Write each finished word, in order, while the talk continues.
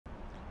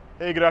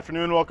Hey, good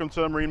afternoon. Welcome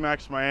to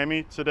MarineMax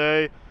Miami.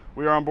 Today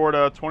we are on board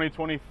a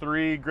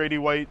 2023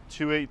 Grady-White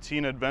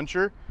 218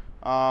 Adventure.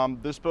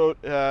 This boat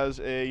has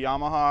a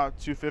Yamaha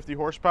 250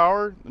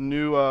 horsepower,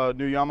 new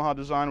Yamaha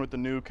design with the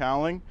new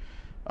cowling.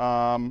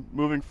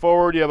 Moving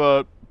forward, you have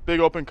a big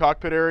open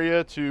cockpit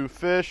area to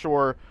fish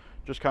or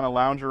just kind of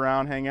lounge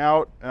around, hang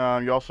out.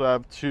 You also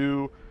have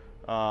two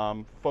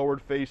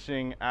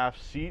forward-facing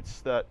aft seats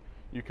that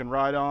you can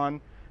ride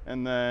on,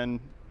 and then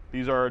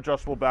these are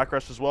adjustable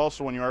backrests as well,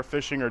 so when you are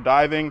fishing or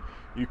diving,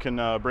 you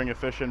can bring a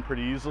fish in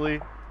pretty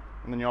easily.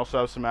 And then you also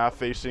have some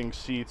aft-facing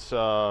seats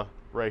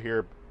right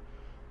here.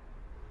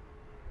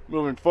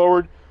 Moving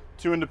forward,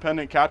 two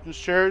independent captain's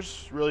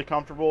chairs, really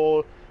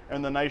comfortable,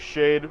 and the nice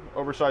shade,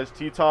 oversized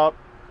T-top.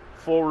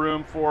 Full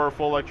room for a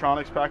full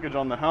electronics package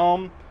on the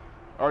helm.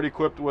 Already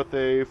equipped with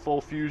a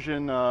full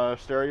fusion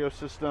stereo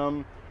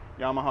system,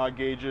 Yamaha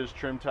gauges,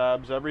 trim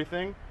tabs,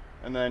 everything.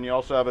 And then you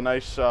also have a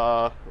nice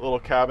little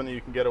cabin that you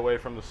can get away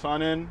from the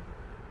sun in.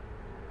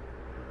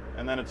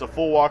 And then it's a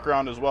full walk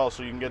around as well,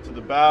 so you can get to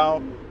the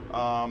bow.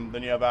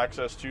 Then you have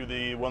access to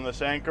the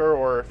windlass anchor,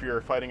 or if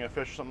you're fighting a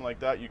fish or something like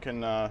that, you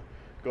can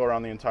go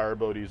around the entire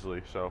boat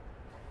easily. So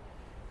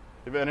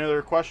if you have any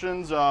other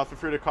questions, feel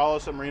free to call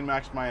us at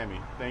MarineMax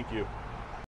Miami. Thank you.